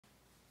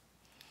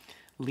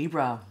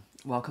Libra,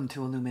 welcome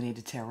to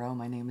Illuminated Tarot.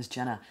 My name is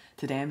Jenna.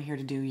 Today I'm here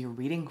to do your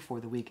reading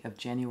for the week of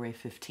January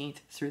 15th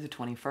through the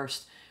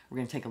 21st. We're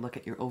going to take a look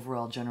at your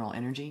overall general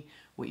energy,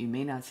 what you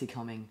may not see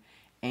coming,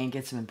 and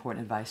get some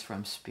important advice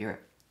from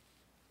Spirit.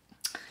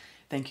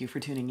 Thank you for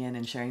tuning in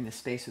and sharing this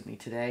space with me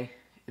today.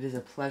 It is a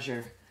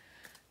pleasure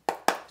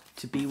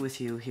to be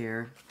with you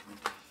here.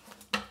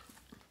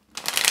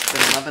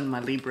 Been loving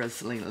my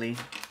Libras lately.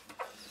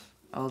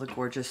 All the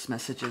gorgeous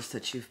messages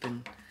that you've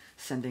been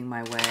sending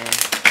my way.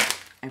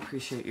 I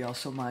appreciate you all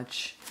so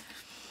much.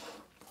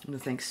 I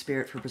want to thank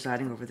Spirit for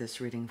presiding over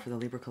this reading for the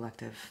Libra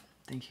Collective.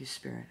 Thank you,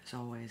 Spirit, as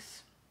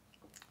always,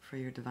 for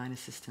your divine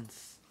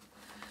assistance.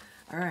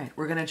 All right,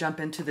 we're going to jump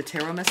into the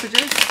tarot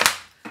messages.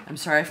 I'm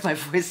sorry if my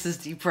voice is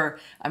deeper.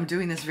 I'm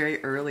doing this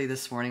very early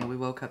this morning. We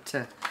woke up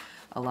to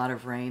a lot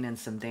of rain and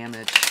some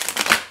damage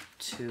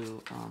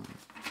to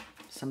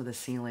some of the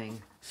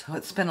ceiling. So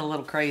it's been a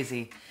little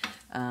crazy.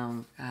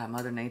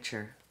 Mother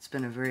Nature. It's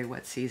been a very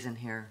wet season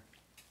here.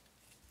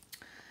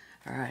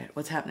 All right,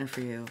 what's happening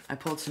for you? I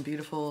pulled some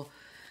beautiful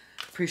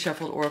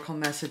pre-shuffled oracle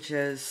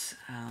messages.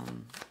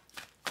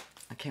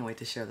 I can't wait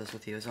to share those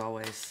with you as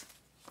always.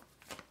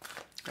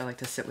 I like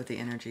to sit with the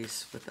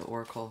energies with the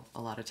oracle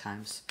a lot of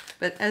times.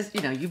 But as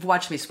you know, you've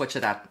watched me switch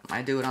it up.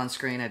 I do it on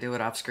screen, I do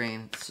it off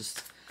screen. It's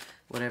just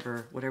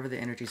whatever the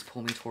energies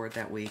pull me toward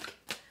that week.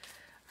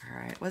 All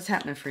right, what's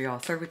happening for y'all?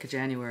 Third week of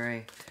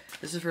January.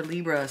 This is for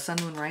Libra, Sun,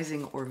 Moon,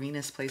 Rising, or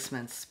Venus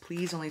placements.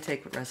 Please only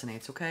take what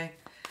resonates, okay?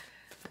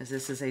 As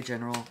this is a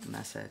general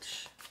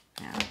message.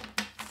 Yeah.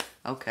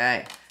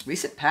 Okay.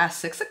 Recent past,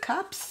 Six of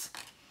Cups.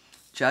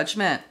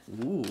 Judgment.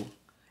 Ooh.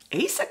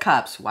 Ace of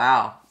Cups.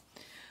 Wow.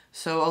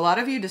 So a lot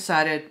of you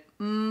decided,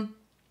 I'm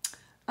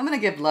going to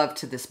give love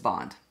to this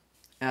bond.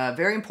 A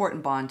very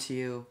important bond to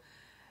you.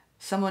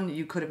 Someone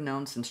you could have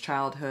known since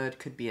childhood.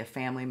 Could be a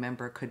family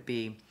member. Could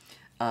be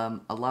a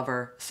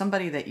lover.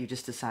 Somebody that you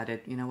just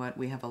decided, you know what,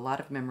 we have a lot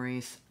of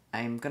memories.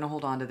 I'm going to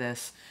hold on to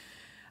this.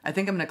 I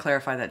think I'm going to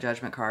clarify that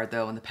Judgment card,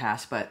 though, in the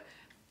past, but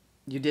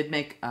you did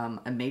make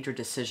a major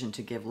decision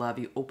to give love.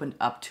 You opened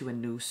up to a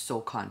new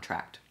soul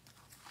contract,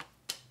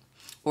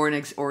 or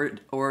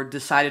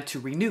decided to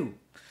renew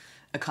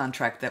a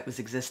contract that was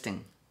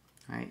existing.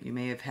 Right? You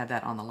may have had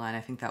that on the line.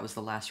 I think that was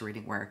the last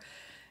reading where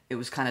it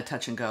was kind of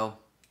touch and go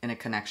in a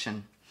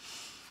connection.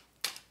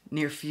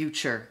 Near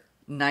future,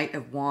 Knight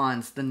of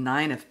Wands, the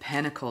Nine of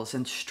Pentacles,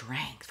 and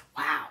Strength.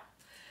 Wow.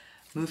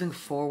 Moving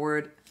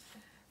forward.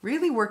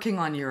 Really working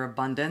on your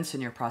abundance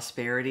and your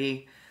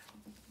prosperity.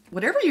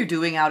 Whatever you're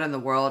doing out in the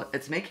world,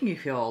 it's making you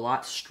feel a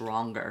lot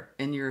stronger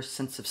in your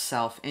sense of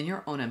self, in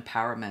your own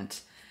empowerment,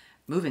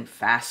 moving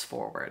fast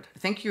forward. I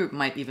think you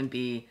might even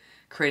be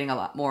creating a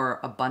lot more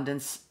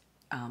abundance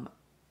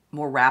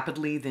more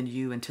rapidly than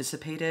you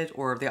anticipated,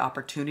 or the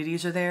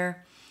opportunities are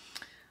there.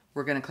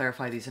 We're going to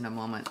clarify these in a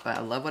moment, but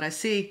I love what I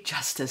see.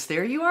 Justice.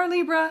 There you are,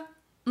 Libra.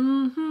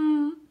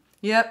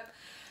 Yep.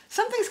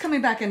 Something's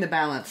coming back into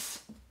balance.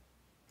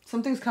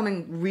 Something's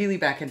coming really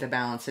back into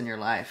balance in your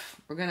life.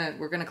 We're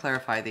gonna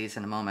clarify these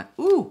in a moment.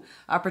 Ooh,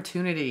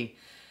 opportunity.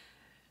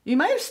 You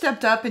might have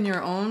stepped up in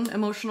your own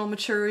emotional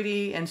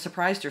maturity and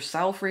surprised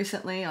yourself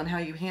recently on how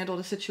you handled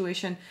a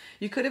situation.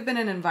 You could have been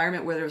in an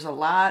environment where there was a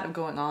lot of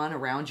going on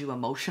around you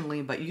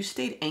emotionally, but you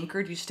stayed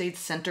anchored, you stayed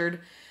centered.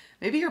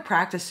 Maybe you're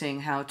practicing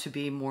how to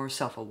be more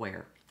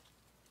self-aware.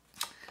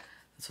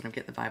 That's what I'm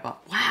getting the vibe off.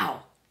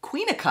 Wow,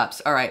 Queen of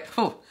Cups. All right.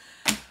 Oh.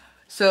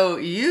 So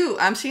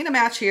I'm seeing a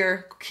match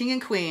here, King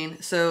and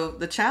Queen. So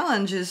the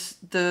challenge is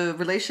the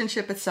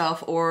relationship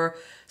itself, or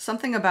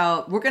something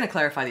about, we're going to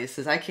clarify these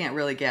because I can't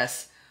really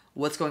guess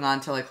what's going on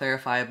until I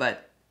clarify,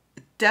 but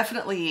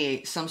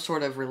definitely some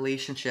sort of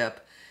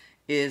relationship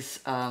is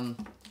on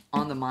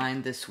the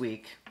mind this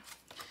week.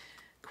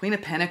 Queen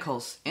of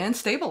Pentacles, and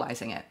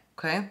stabilizing it,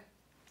 okay?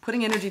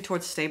 Putting energy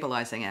towards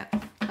stabilizing it.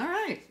 All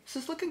right, this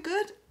is looking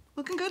good.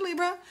 Looking good,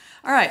 Libra.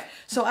 All right,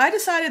 so I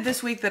decided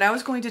this week that I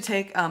was going to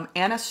take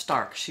Anna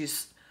Stark.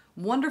 She's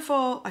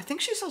wonderful. I think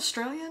she's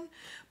Australian,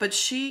 but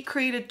she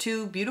created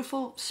two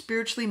beautiful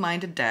spiritually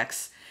minded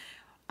decks.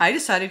 I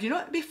decided, you know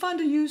what, it'd be fun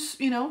to use,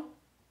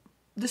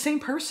 the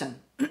same person,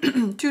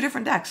 two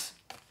different decks.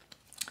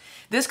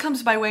 This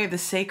comes by way of the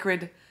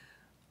Sacred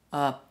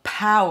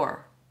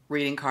Power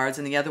reading cards,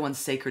 and the other one's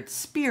Sacred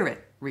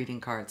Spirit reading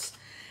cards.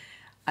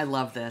 I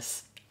love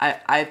this.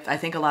 I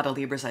think a lot of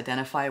Libras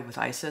identify with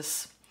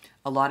Isis.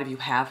 A lot of you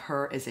have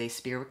her as a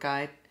spirit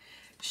guide.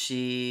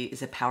 She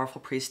is a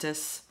powerful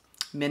priestess.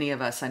 Many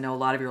of us, I know a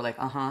lot of you are like,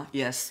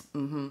 yes,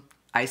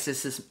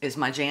 Isis is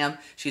my jam.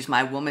 She's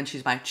my woman.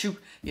 She's my choo.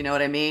 You know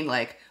what I mean?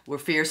 Like, we're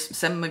fierce.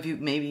 Some of you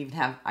maybe even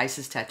have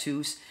Isis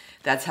tattoos.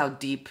 That's how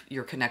deep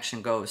your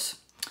connection goes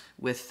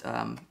with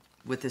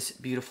this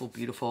beautiful,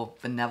 beautiful,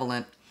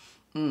 benevolent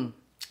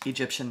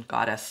Egyptian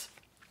goddess.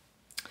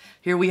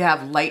 Here we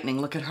have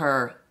lightning. Look at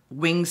her.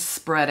 Wings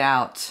spread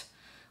out.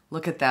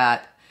 Look at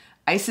that.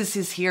 Isis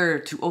is here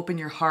to open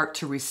your heart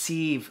to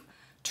receive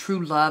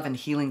true love and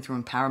healing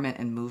through empowerment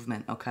and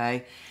movement,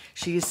 okay?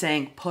 She is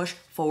saying push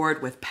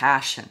forward with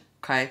passion,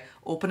 okay?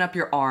 Open up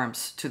your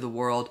arms to the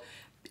world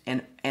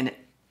and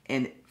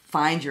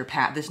find your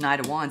path. This Knight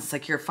of Wands, it's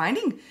like you're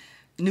finding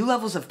new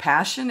levels of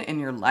passion in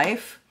your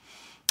life.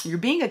 You're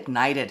being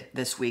ignited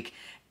this week.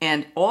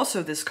 And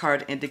also this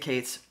card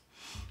indicates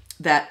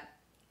that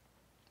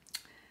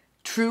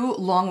true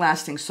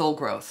long-lasting soul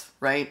growth,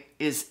 right,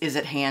 is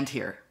at hand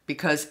here,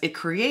 because it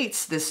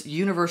creates this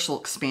universal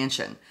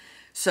expansion.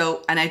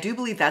 So, and I do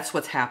believe that's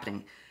what's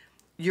happening.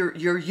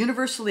 You're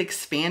universally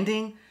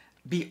expanding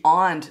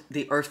beyond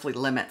the earthly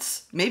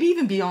limits, maybe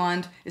even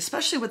beyond,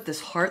 especially with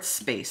this heart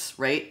space,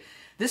 right?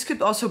 This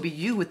could also be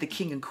you with the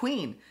King and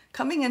Queen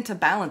coming into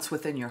balance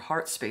within your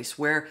heart space,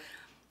 where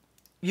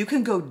you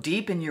can go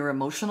deep in your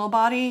emotional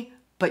body,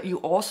 but you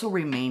also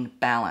remain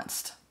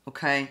balanced,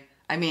 okay?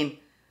 I mean,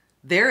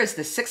 there is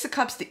the Six of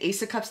Cups, the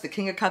Ace of Cups, the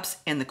King of Cups,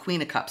 and the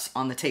Queen of Cups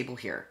on the table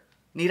here.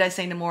 Need I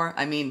say no more?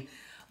 I mean,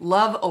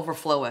 love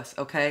overfloweth,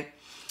 okay?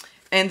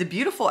 And the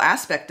beautiful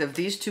aspect of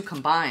these two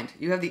combined,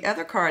 you have the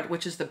other card,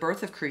 which is the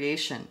birth of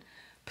creation,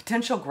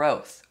 potential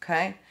growth,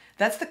 okay?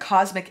 That's the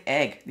cosmic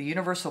egg, the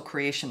universal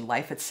creation,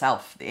 life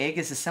itself. The egg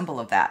is a symbol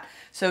of that.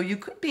 So you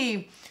could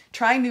be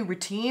trying new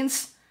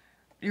routines.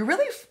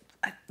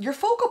 Your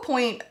focal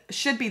point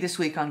should be this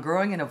week on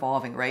growing and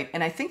evolving, right?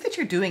 And I think that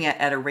you're doing it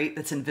at a rate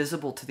that's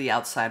invisible to the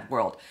outside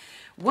world.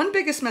 One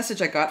biggest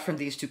message I got from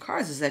these two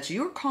cards is that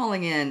you're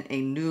calling in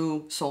a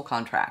new soul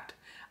contract.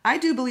 I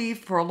do believe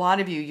for a lot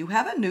of you, you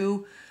have a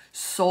new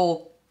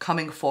soul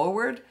coming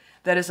forward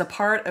that is a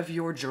part of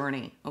your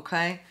journey,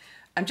 okay?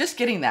 I'm just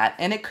getting that.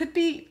 And it could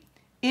be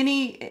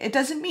it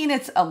doesn't mean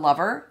it's a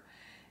lover.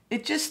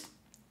 It just,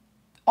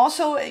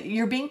 also,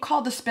 you're being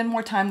called to spend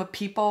more time with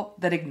people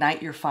that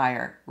ignite your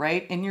fire,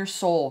 right? In your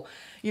soul.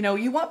 You know,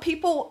 you want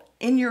people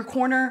in your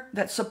corner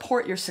that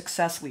support your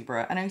success,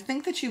 Libra. And I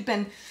think that you've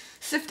been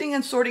sifting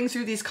and sorting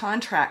through these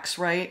contracts,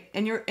 right?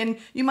 And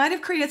you might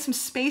have created some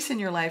space in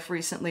your life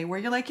recently where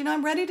you're like, you know,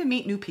 I'm ready to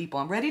meet new people.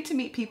 I'm ready to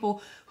meet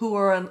people who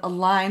are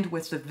aligned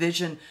with the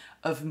vision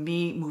of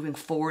me moving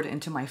forward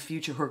into my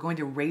future, who are going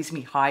to raise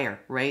me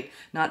higher, right?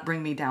 Not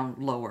bring me down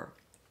lower.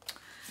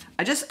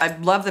 I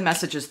love the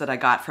messages that I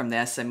got from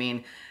this. I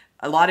mean,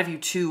 a lot of you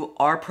too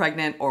are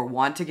pregnant or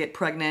want to get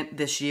pregnant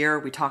this year.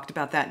 We talked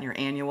about that in your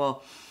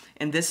annual.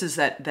 And this is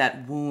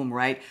that womb,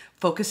 right?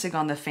 Focusing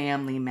on the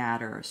family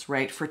matters,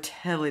 right?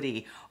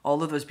 Fertility,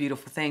 all of those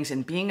beautiful things,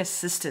 and being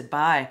assisted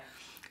by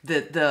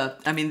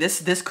I mean,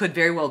 this could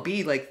very well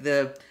be like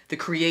the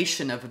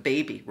creation of a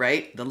baby,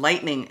 right? The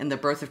lightning and the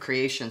birth of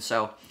creation.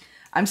 So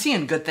I'm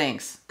seeing good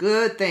things,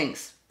 good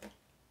things.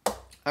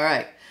 All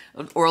right.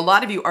 Or a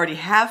lot of you already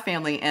have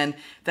family, and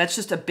that's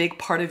just a big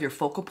part of your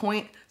focal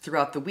point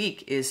throughout the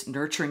week is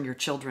nurturing your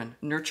children,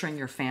 nurturing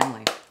your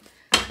family.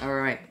 All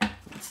right.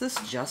 What's this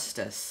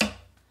Justice?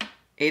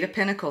 Eight of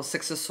Pentacles,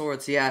 Six of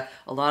Swords. Yeah,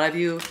 a lot of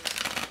you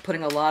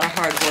putting a lot of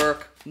hard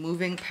work,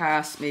 moving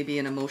past maybe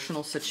an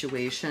emotional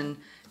situation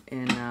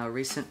in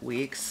recent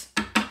weeks.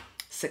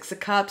 Six of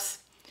Cups.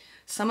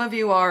 Some of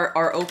you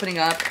are opening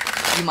up.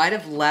 You might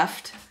have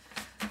left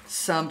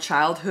some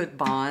childhood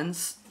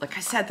bonds. Like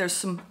I said, there's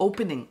some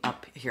opening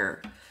up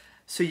here.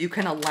 So you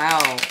can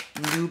allow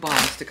new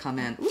bonds to come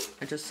in. Ooh,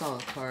 I just saw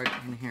a card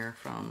in here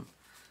from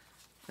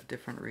a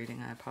different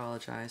reading. I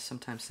apologize.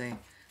 Sometimes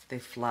they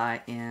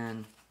fly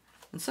in.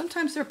 And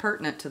sometimes they're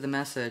pertinent to the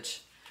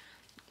message.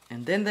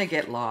 And then they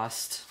get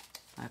lost.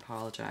 I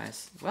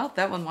apologize. Well,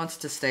 that one wants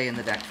to stay in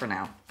the deck for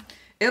now.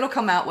 It'll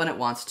come out when it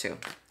wants to.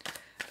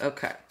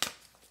 Okay.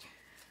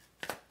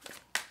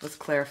 Let's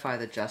clarify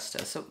the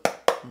Justice. So, I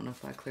don't know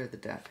if I cleared the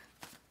deck.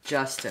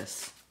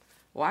 Justice.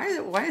 Why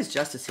is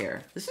Justice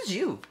here? This is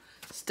you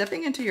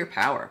stepping into your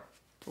power.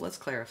 So let's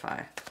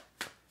clarify.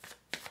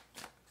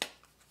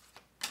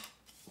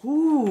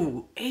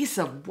 Ooh, Ace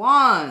of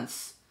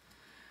Wands.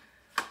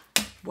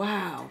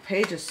 Wow,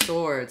 Page of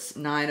Swords,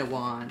 Nine of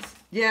Wands.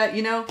 Yeah,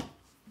 you know,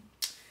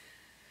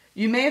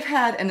 you may have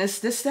had, and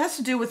this has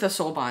to do with a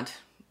soul bond.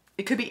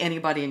 It could be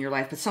anybody in your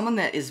life, but someone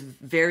that is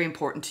very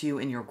important to you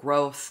in your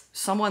growth.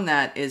 Someone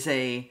that is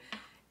a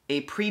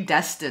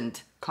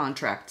predestined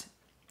contract.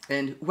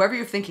 And whoever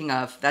you're thinking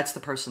of, that's the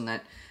person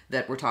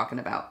that we're talking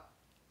about.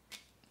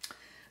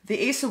 The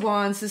Ace of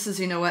Wands, this is,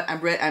 you know what,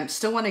 I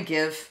still want to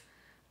give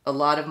a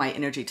lot of my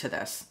energy to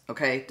this,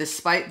 okay?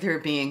 Despite there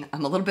being,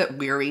 I'm a little bit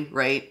weary,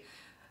 right?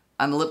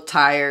 I'm a little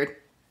tired,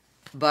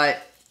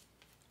 but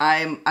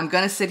I'm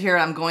going to sit here.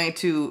 I'm going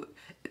to,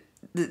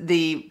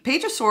 the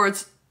Page of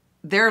Swords,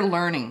 they're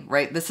learning,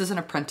 right? This is an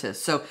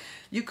apprentice. So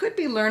you could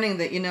be learning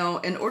that, you know,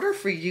 in order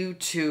for you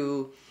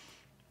to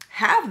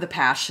have the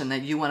passion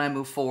that you want to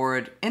move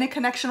forward in a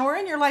connection or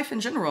in your life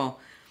in general,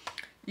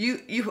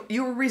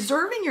 you're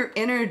reserving your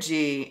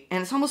energy,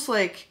 and it's almost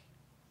like,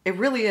 it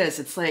really is.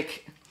 It's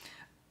like,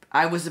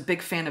 I was a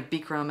big fan of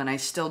Bikram, and I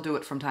still do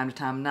it from time to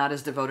time. Not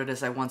as devoted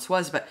as I once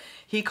was, but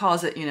he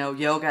calls it, you know,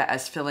 yoga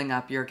as filling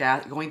up your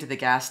gas, going to the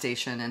gas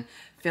station and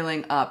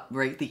filling up,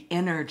 right, the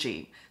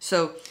energy.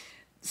 So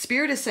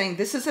Spirit is saying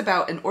this is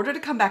about, in order to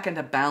come back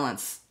into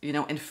balance, you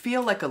know, and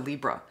feel like a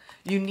Libra,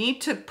 you need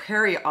to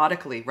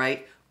periodically,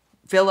 right,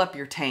 fill up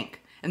your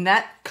tank. And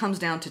that comes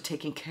down to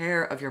taking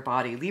care of your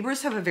body.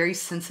 Libras have a very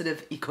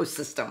sensitive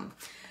ecosystem.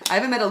 I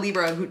haven't met a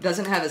Libra who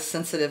doesn't have a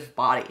sensitive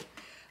body.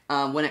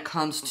 When it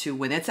comes to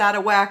when it's out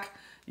of whack,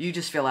 you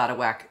just feel out of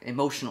whack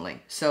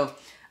emotionally. So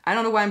I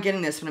don't know why I'm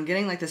getting this, but I'm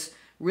getting like this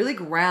really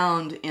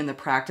ground in the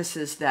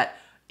practices that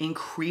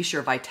increase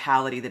your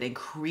vitality, that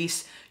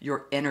increase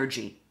your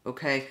energy,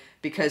 okay?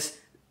 Because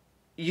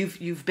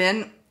you've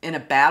been in a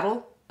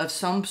battle of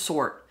some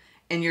sort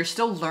and you're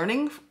still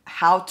learning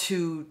how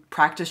to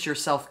practice your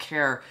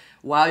self-care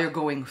while you're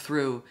going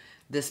through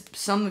this.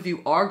 Some of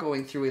you are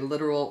going through a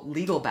literal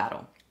legal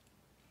battle.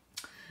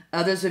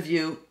 Others of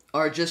you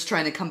are just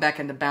trying to come back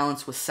into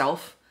balance with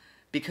self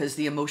because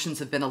the emotions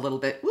have been a little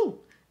bit, woo.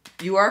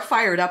 You are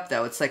fired up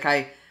though. It's like,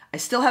 I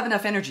still have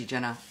enough energy,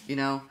 Jenna, you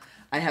know?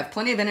 I have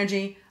plenty of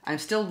energy. I'm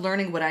still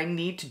learning what I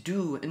need to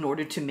do in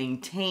order to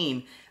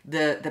maintain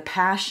the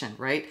passion,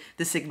 right?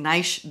 This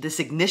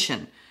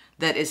ignition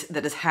that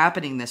is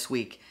happening this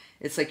week.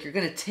 It's like you're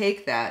going to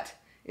take that.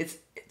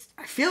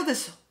 I feel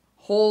this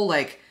whole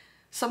like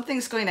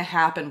something's going to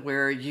happen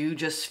where you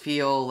just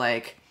feel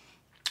like,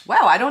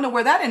 wow, I don't know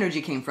where that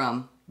energy came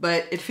from,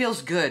 but it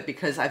feels good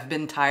because I've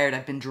been tired.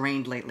 I've been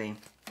drained lately.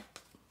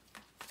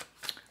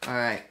 All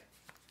right.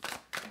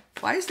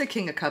 Why is the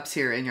King of Cups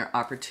here in your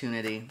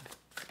opportunity?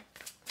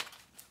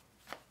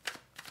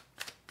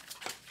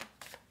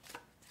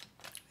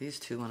 These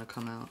two want to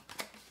come out.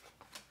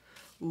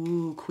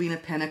 Ooh, Queen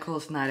of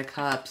Pentacles, Knight of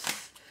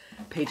Cups,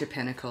 Page of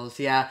Pentacles.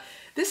 Yeah,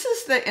 this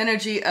is the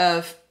energy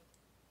of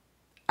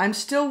I'm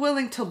still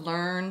willing to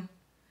learn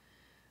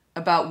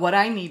about what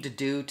I need to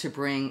do to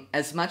bring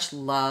as much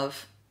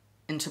love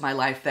into my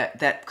life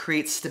that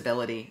creates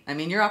stability. I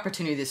mean, your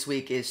opportunity this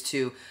week is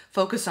to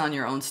focus on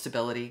your own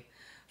stability,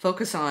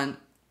 focus on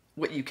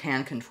what you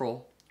can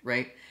control,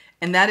 right?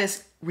 And that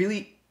is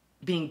really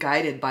being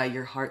guided by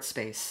your heart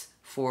space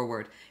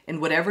forward in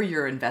whatever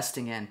you're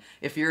investing in.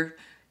 If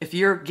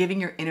you're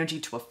giving your energy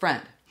to a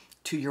friend,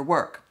 to your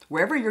work,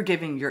 wherever you're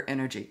giving your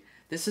energy,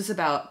 this is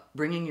about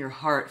bringing your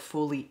heart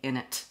fully in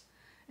it.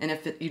 And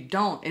if you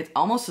don't, it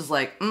almost is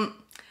like,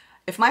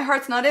 if my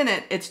heart's not in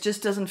it, it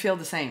just doesn't feel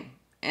the same.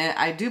 And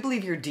I do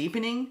believe you're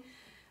deepening.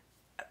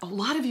 A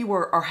lot of you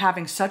are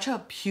having such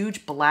a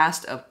huge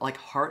blast of like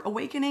heart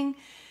awakening.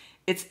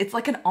 It's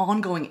like an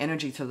ongoing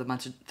energy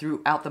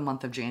throughout the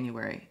month of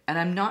January. And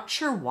I'm not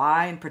sure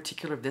why in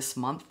particular this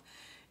month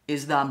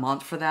is the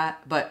month for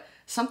that, but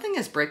something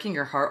is breaking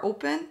your heart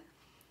open.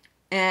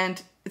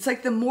 And it's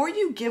like the more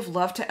you give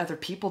love to other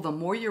people, the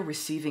more you're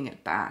receiving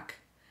it back.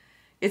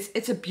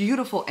 It's a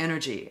beautiful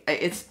energy.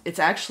 It's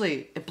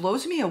actually, it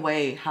blows me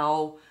away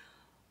how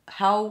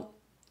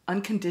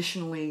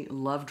unconditionally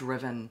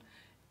love-driven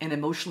and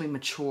emotionally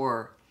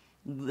mature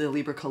the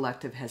Libra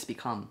collective has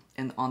become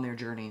on their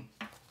journey.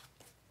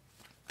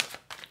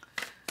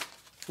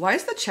 Why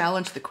is the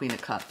challenge the Queen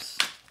of Cups?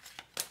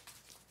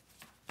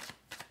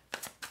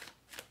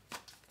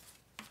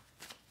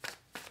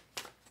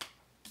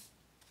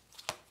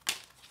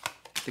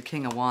 The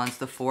King of Wands,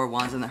 the Four of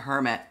Wands, and the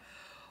Hermit.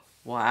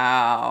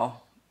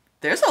 Wow.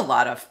 There's a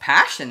lot of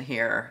passion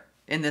here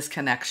in this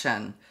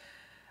connection.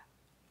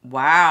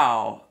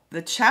 Wow.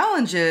 The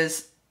challenge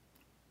is,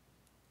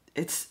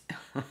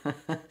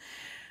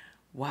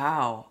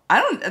 wow.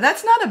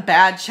 That's not a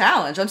bad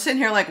challenge. I'm sitting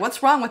here like,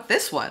 what's wrong with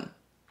this one?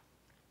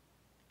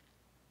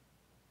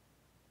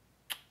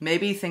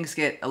 Maybe things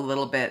get a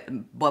little bit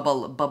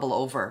bubble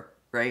over,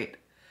 right?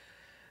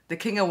 The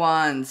King of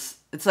Wands,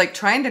 it's like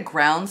trying to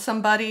ground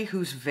somebody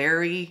who's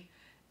very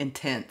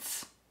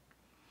intense.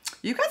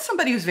 You got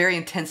somebody who's very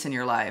intense in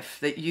your life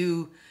that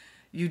you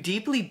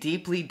deeply,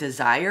 deeply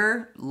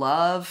desire,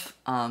 love.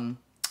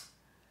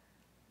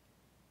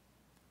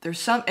 There's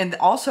some, and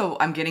also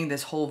I'm getting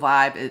this whole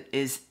vibe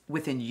is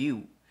within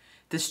you.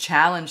 This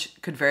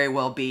challenge could very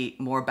well be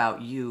more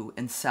about you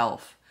and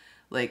self.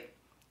 Like,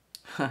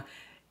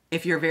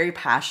 if you're very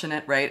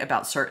passionate, right,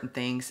 about certain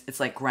things, it's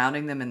like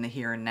grounding them in the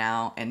here and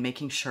now and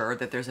making sure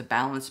that there's a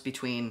balance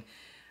between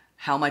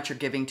how much you're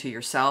giving to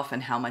yourself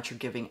and how much you're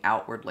giving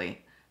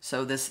outwardly.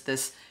 So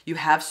you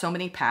have so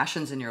many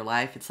passions in your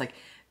life. It's like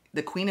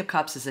the Queen of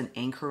Cups is an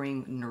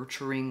anchoring,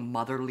 nurturing,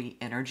 motherly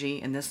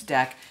energy. In this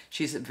deck,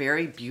 she's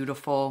very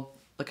beautiful.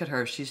 Look at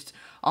her. She's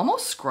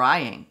almost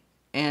scrying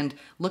and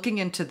looking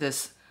into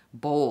this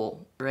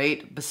bowl,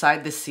 right,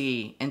 beside the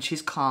sea, and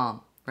she's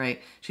calm.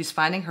 Right? She's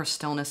finding her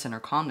stillness and her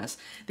calmness.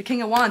 The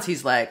King of Wands,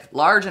 he's like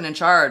large and in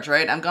charge,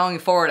 right? I'm going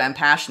forward. I'm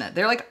passionate.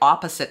 They're like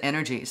opposite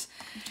energies.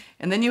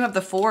 And then you have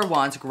the Four of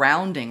Wands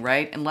grounding,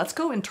 right? And let's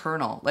go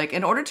internal. Like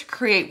in order to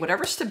create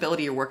whatever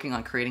stability you're working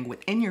on creating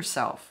within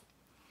yourself,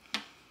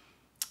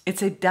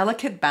 it's a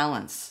delicate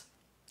balance,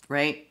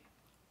 right?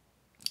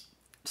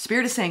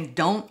 Spirit is saying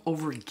don't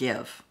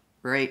overgive,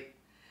 right?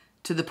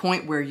 To the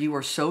point where you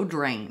are so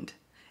drained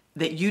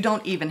that you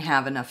don't even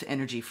have enough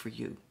energy for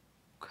you,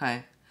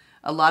 okay?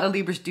 A lot of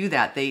Libras do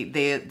that. They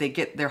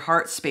get their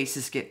heart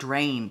spaces get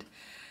drained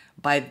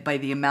by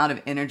the amount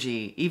of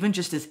energy, even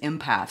just as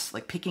empaths,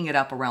 like picking it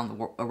up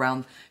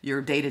around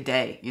your day to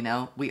day. You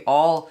know,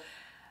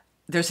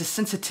 there's a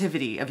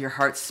sensitivity of your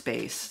heart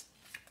space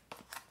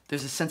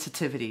There's a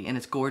sensitivity and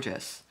it's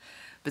gorgeous.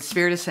 But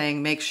Spirit is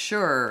saying, make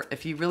sure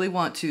if you really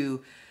want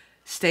to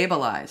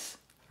stabilize,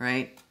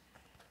 right?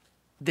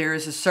 There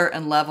is a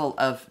certain level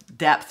of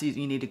depth you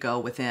need to go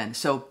within.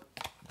 So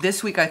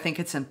this week, I think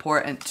it's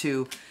important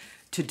to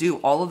do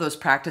all of those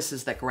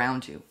practices that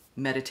ground you,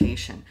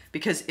 meditation.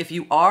 Because if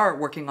you are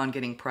working on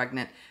getting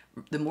pregnant,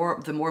 the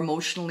more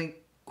emotionally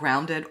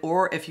grounded,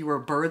 or if you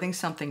were birthing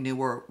something new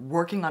or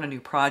working on a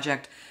new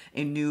project,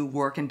 a new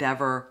work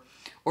endeavor,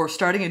 or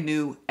starting a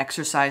new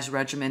exercise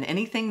regimen,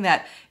 anything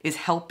that is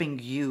helping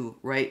you,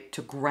 right,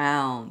 to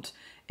ground,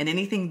 and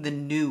anything the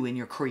new in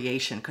your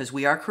creation, because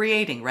we are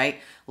creating, right?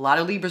 A lot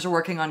of Libras are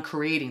working on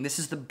creating. This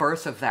is the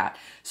birth of that.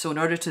 So in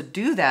order to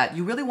do that,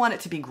 you really want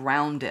it to be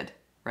grounded,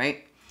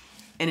 right?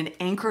 In an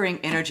anchoring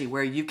energy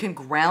where you can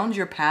ground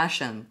your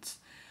passions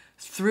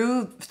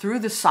through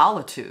the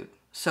solitude.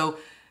 So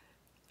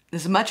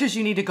as much as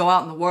you need to go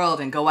out in the world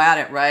and go at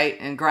it, right,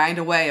 and grind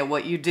away at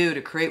what you do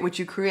to create what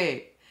you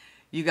create,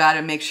 you got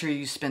to make sure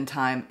you spend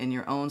time in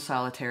your own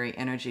solitary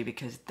energy,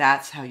 because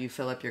that's how you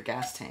fill up your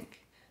gas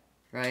tank,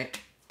 right?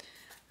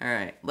 All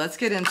right, let's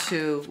get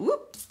into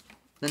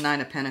the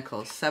Nine of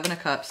Pentacles, Seven of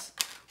Cups.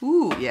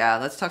 Ooh, yeah,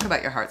 let's talk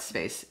about your heart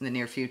space in the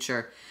near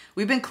future.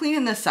 We've been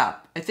cleaning this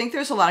up. I think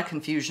there's a lot of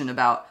confusion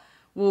about,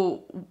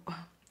 well,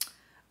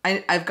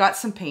 I've got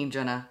some pain,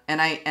 Jenna,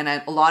 and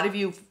a lot of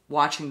you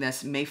watching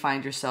this may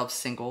find yourself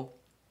single,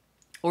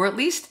 or at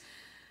least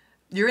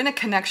you're in a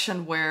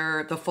connection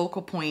where the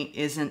focal point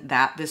isn't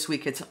that this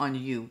week, it's on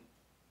you.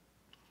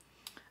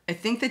 I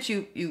think that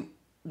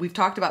we've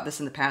talked about this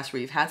in the past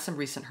where you've had some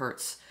recent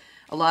hurts.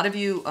 A lot of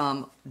you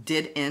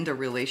did end a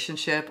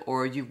relationship,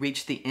 or you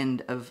reached the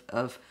end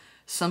of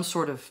some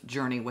sort of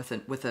journey with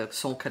a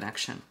soul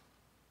connection,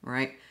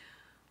 right?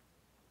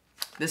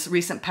 This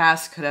recent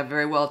past could have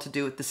very well to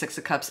do with the Six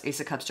of Cups, Ace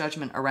of Cups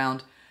judgment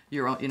around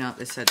your own,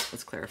 they said,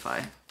 let's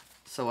clarify.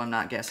 So I'm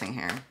not guessing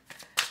here.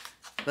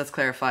 Let's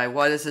clarify.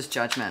 What is this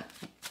judgment?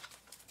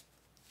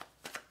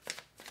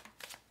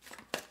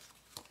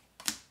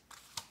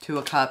 Two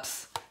of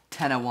Cups,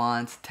 Ten of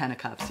Wands, Ten of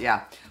Cups.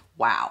 Yeah.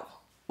 Wow.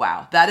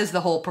 Wow. That is the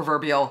whole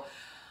proverbial,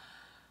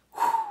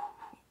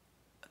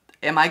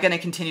 am I going to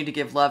continue to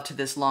give love to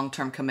this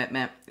long-term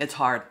commitment? It's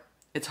hard.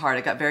 It's hard.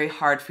 It got very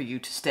hard for you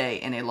to stay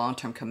in a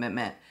long-term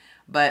commitment.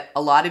 But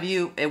a lot of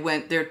you, it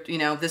went there,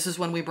 this is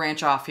when we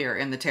branch off here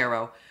in the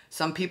tarot.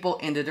 Some people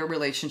ended a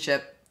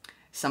relationship.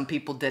 Some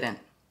people didn't.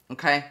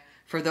 Okay?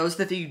 For those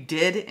that you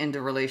did end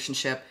a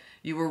relationship,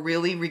 you were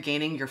really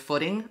regaining your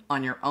footing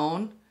on your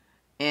own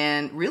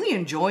and really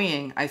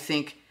enjoying, I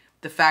think,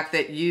 the fact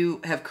that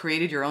you have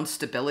created your own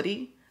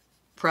stability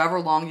for however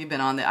long you've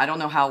been on it. I don't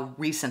know how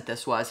recent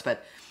this was,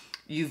 but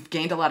you've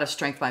gained a lot of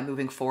strength by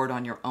moving forward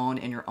on your own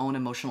and your own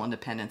emotional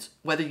independence.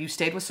 Whether you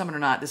stayed with someone or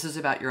not, this is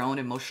about your own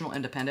emotional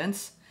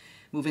independence,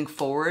 moving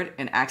forward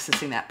and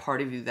accessing that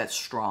part of you that's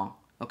strong,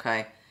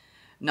 okay?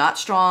 Not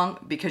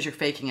strong because you're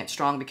faking it,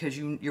 strong because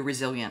you're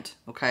resilient,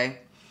 okay?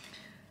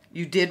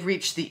 You did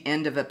reach the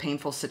end of a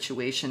painful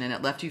situation, and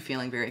it left you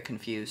feeling very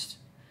confused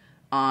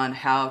on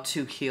how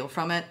to heal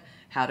from it,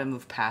 how to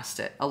move past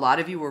it. A lot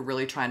of you were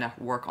really trying to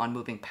work on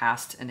moving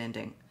past an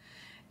ending.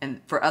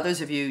 And for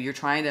others of you, you're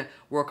trying to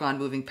work on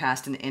moving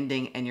past an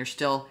ending, and you're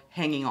still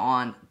hanging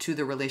on to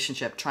the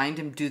relationship, trying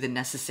to do the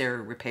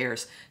necessary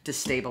repairs to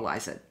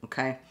stabilize it,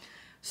 okay?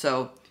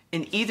 So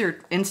in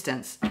either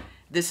instance,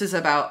 this is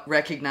about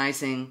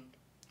recognizing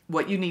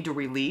what you need to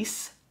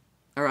release,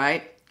 all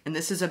right? And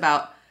this is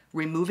about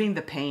removing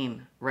the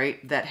pain,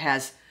 right, that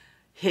has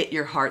hit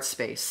your heart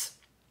space.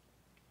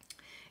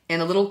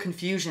 And a little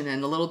confusion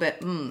and a little bit,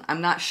 I'm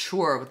not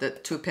sure with the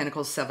Two of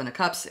Pentacles, Seven of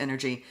Cups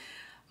energy.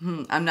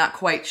 I'm not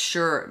quite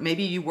sure.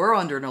 Maybe you were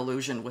under an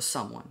illusion with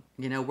someone,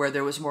 where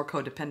there was more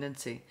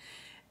codependency.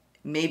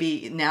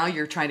 Maybe now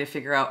you're trying to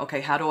figure out,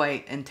 okay, how do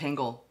I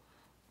entangle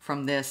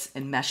from this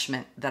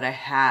enmeshment that I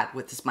had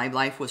with this? My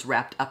life was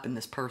wrapped up in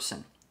this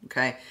person,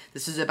 okay?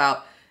 This is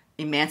about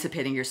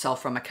emancipating yourself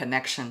from a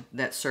connection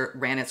that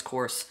ran its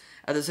course.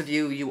 Others of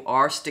you, you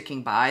are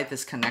sticking by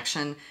this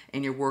connection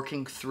and you're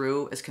working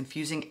through, as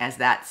confusing as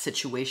that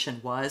situation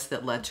was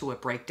that led to a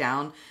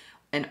breakdown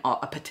and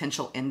a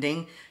potential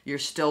ending, you're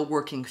still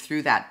working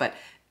through that. But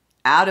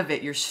out of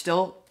it, your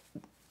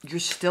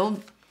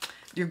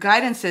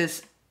guidance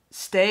is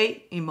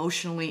stay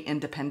emotionally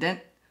independent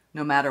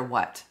no matter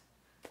what,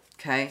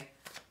 okay?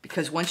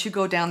 Because once you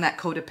go down that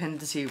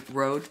codependency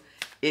road,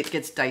 it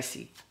gets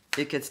dicey.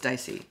 It gets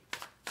dicey.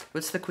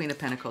 What's the Queen of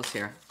Pentacles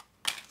here?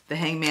 The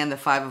Hangman, the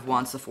Five of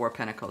Wands, the Four of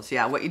Pentacles.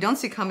 Yeah, what you don't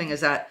see coming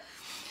is that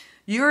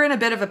you're in a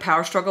bit of a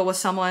power struggle with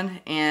someone,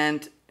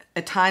 and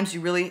at times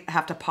you really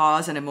have to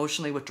pause and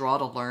emotionally withdraw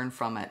to learn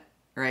from it,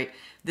 right?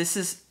 This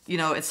is,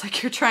 it's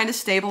like you're trying to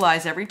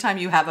stabilize every time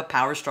you have a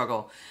power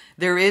struggle.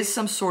 There is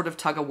some sort of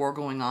tug of war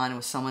going on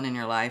with someone in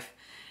your life,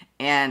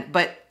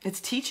 but it's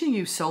teaching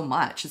you so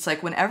much. It's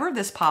like whenever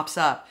this pops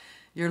up,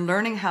 you're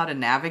learning how to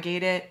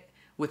navigate it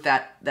with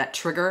that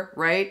trigger,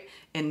 right?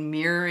 And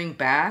mirroring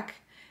back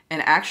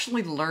and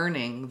actually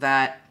learning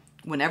that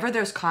whenever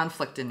there's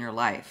conflict in your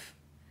life,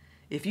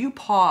 if you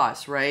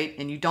pause, right,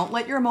 and you don't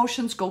let your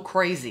emotions go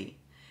crazy,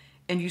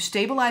 and you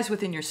stabilize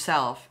within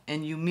yourself,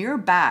 and you mirror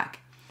back,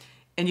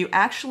 and you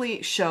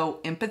actually show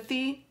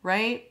empathy,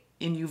 right,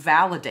 and you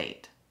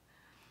validate,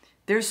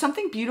 there's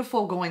something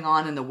beautiful going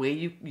on in the way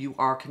you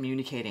are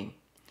communicating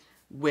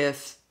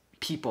with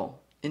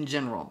people in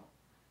general.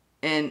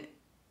 And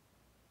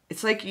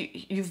it's like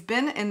you've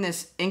been in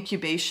this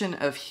incubation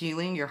of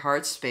healing your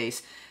heart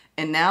space,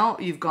 and now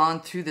you've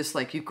gone through this,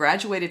 like you've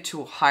graduated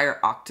to a higher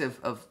octave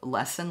of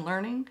lesson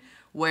learning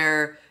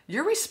where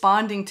you're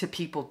responding to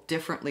people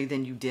differently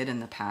than you did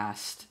in the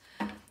past.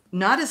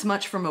 Not as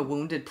much from a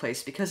wounded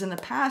place, because in the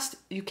past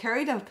you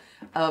carried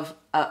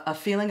a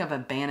feeling of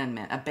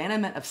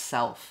abandonment of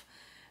self.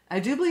 I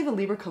do believe the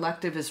Libra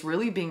collective is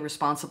really being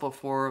responsible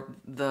for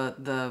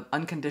the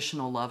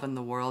unconditional love in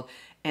the world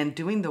and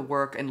doing the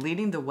work and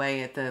leading the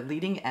way at the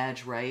leading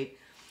edge, right,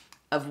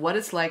 of what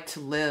it's like to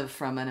live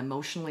from an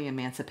emotionally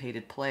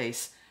emancipated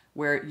place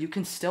where you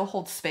can still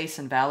hold space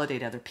and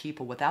validate other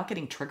people without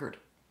getting triggered.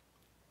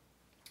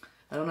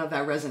 I don't know if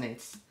that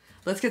resonates.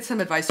 Let's get some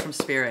advice from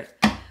Spirit.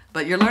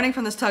 But you're learning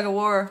from this tug of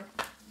war.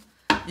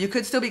 You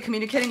could still be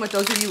communicating with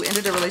those of you who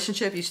ended a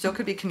relationship. You still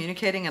could be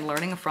communicating and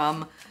learning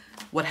from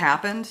what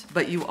happened,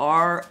 but you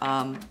are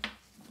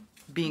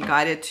being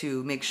guided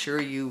to make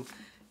sure you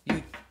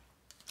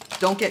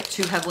don't get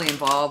too heavily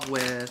involved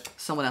with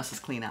someone else's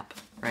cleanup,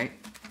 right?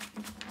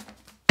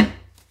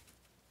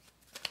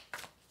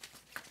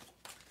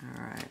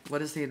 All right,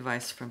 what is the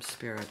advice from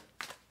Spirit?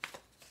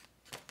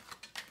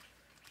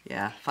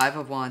 Yeah, Five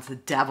of Wands, the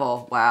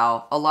Devil.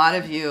 Wow, a lot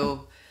of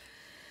you,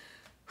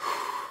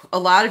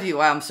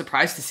 wow, I'm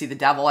surprised to see the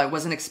Devil. I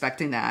wasn't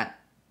expecting that.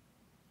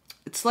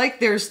 It's like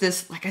there's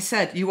this, like I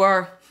said, you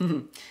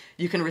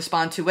can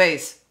respond two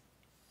ways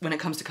when it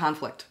comes to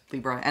conflict,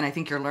 Libra. And I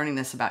think you're learning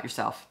this about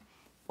yourself.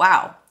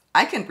 Wow,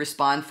 I can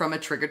respond from a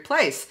triggered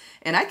place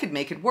and I could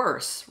make it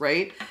worse,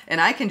 right? And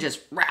I can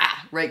just,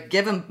 right,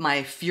 give him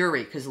my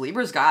fury because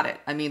Libra's got it.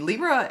 I mean,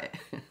 Libra,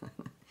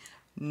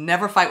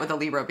 never fight with a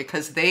Libra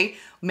because they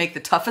make the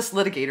toughest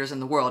litigators in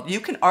the world. You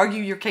can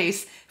argue your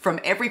case from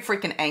every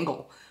freaking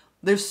angle.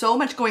 There's so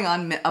much going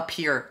on up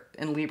here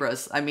in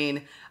Libras. I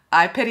mean,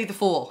 I pity the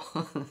fool,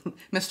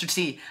 Mr.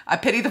 T. I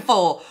pity the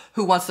fool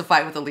who wants to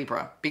fight with a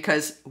Libra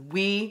because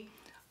we're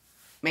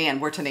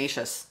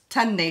tenacious,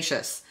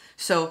 tenacious.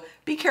 So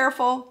be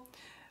careful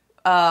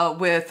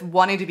with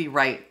wanting to be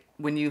right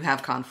when you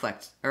have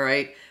conflict, all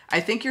right?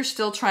 I think you're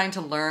still trying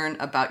to learn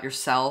about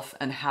yourself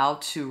and how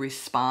to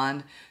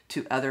respond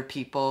to other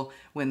people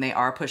when they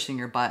are pushing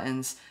your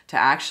buttons, to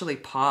actually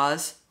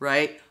pause,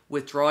 right?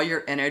 Withdraw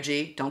your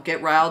energy. Don't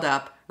get riled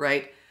up,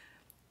 right?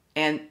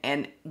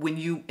 And when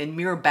you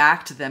mirror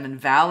back to them and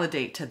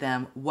validate to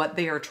them what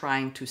they are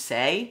trying to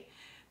say,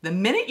 the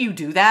minute you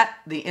do that,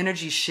 the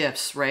energy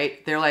shifts,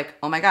 right? They're like,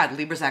 oh my God,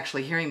 Libra's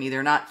actually hearing me.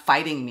 They're not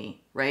fighting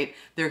me, right?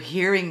 They're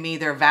hearing me.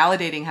 They're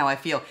validating how I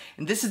feel.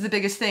 And this is the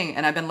biggest thing.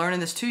 And I've been learning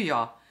this too,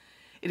 y'all.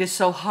 It is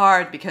so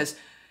hard because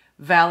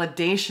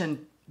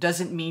validation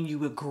doesn't mean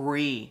you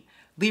agree.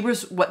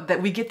 Libras,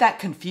 that we get that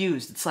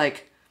confused. It's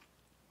like,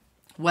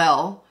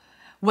 well,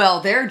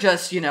 they're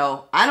just,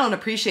 I don't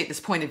appreciate this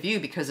point of view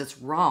because it's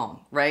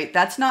wrong, right?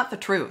 That's not the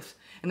truth.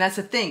 And that's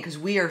the thing, because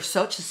we are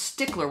such a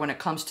stickler when it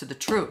comes to the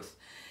truth.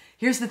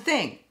 Here's the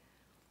thing.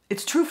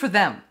 It's true for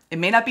them. It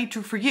may not be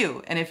true for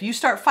you. And if you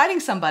start fighting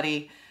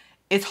somebody,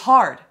 it's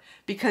hard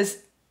because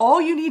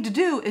all you need to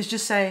do is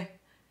just say,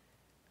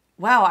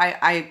 wow,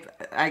 I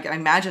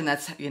imagine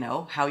that's,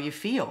 how you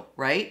feel,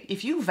 right?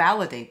 If you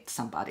validate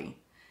somebody,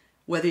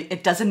 whether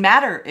it doesn't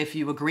matter if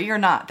you agree or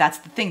not, that's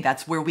the thing.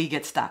 That's where we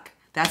get stuck.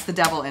 That's the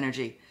Devil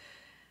energy.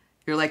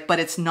 You're like, but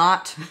it's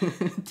not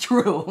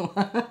true.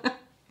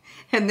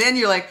 And then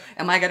you're like,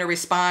 am I going to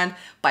respond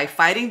by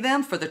fighting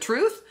them for the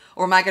truth?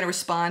 Or am I going to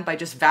respond by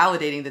just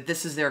validating that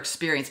this is their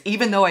experience,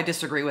 even though I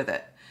disagree with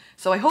it?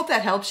 So I hope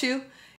that helps you.